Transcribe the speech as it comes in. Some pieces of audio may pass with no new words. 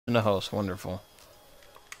And the host, wonderful.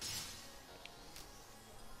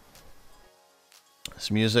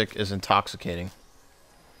 This music is intoxicating.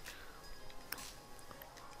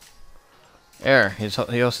 Air, he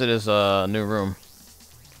hosted his new room.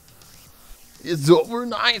 It's over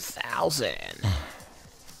 9,000.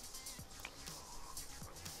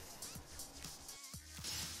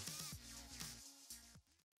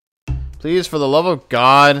 Please, for the love of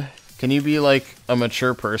God, can you be like a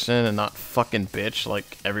mature person and not fucking bitch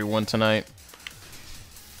like everyone tonight?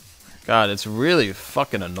 God, it's really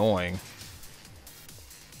fucking annoying.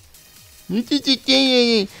 It's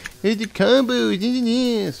a combo.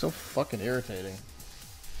 So fucking irritating.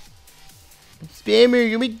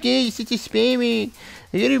 Spammer, oh my god, you're such a spammer.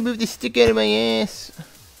 I gotta remove the stick out of my ass.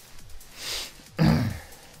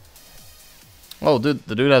 Oh, dude,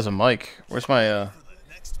 the dude has a mic. Where's my,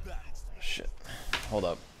 shit. Hold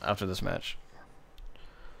up. After this match.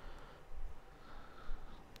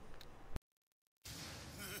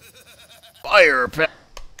 Fire!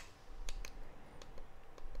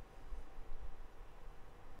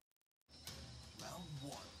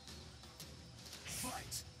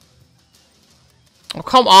 Oh,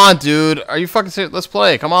 come on, dude. Are you fucking serious? Let's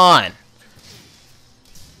play. Come on.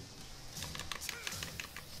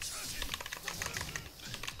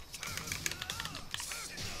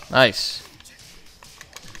 Nice.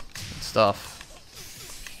 Good stuff.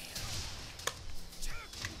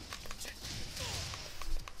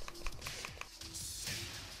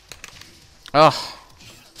 Oh.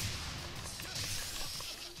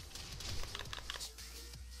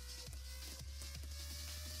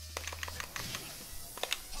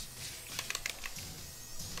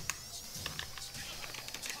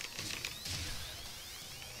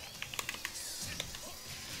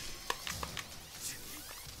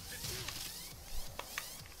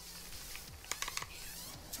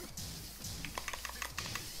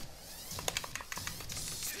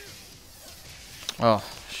 Oh,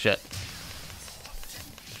 shit.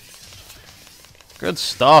 Good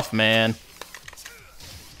stuff, man.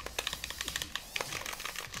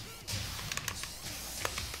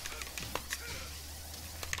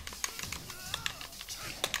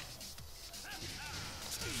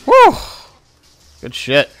 Woo! Good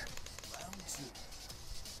shit.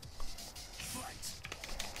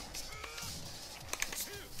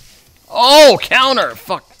 Oh, counter!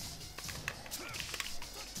 Fuck.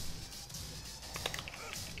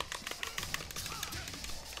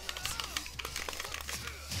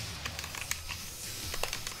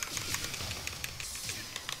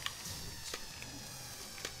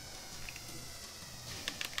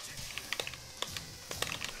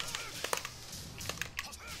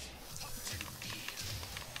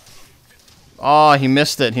 Oh, he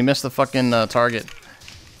missed it. He missed the fucking target.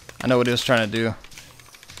 I know what he was trying to do.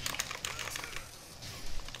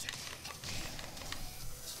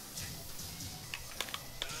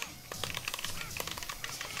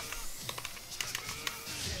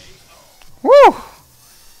 Woo!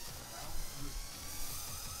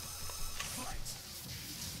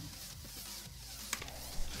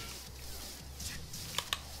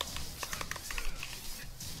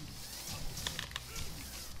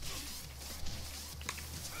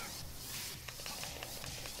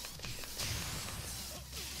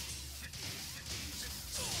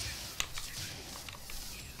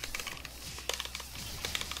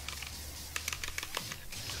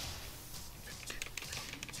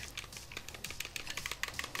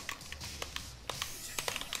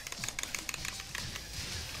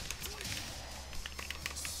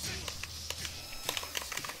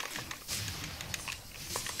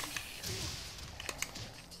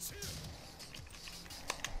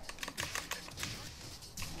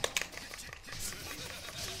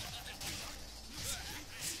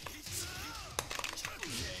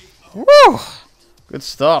 Woo! Good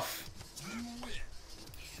stuff.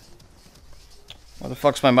 Where the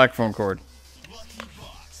fuck's my microphone cord?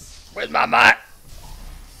 Where's my mic?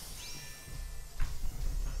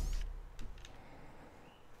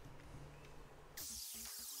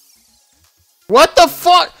 What the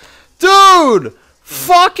fuck? Dude!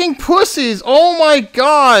 Fucking pussies! Oh my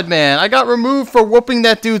god, man. I got removed for whooping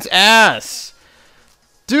that dude's ass.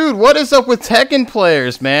 Dude, what is up with Tekken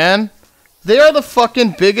players, man? They are the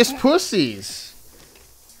fucking biggest pussies.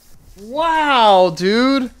 Wow,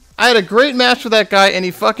 dude. I had a great match with that guy and he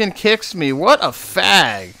fucking kicks me. What a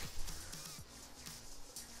fag.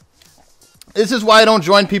 This is why I don't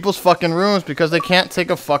join people's fucking rooms, because they can't take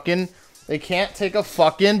a fucking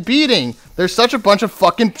beating. They're such a bunch of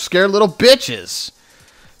fucking scared little bitches.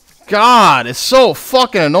 God, it's so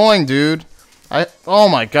fucking annoying, dude. Oh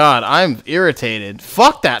my god, I'm irritated.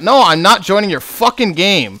 Fuck that. No, I'm not joining your fucking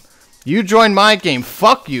game. You join my game.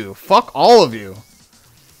 Fuck you. Fuck all of you.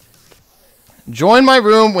 Join my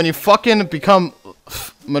room when you fucking become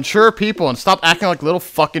mature people and stop acting like little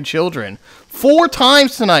fucking children. 4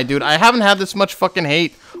 times tonight, dude. I haven't had this much fucking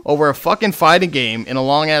hate over a fucking fighting game in a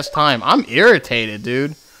long ass time. I'm irritated,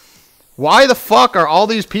 dude. Why the fuck are all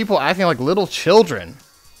these people acting like little children?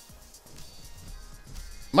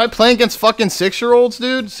 Am I playing against fucking 6-year-olds,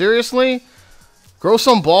 dude? Seriously? Grow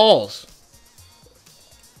some balls.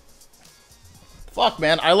 Fuck,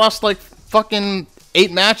 man. I lost like fucking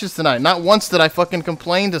 8 matches tonight. Not once did I fucking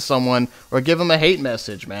complain to someone or give them a hate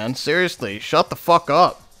message, man. Seriously. Shut the fuck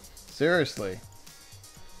up. Seriously.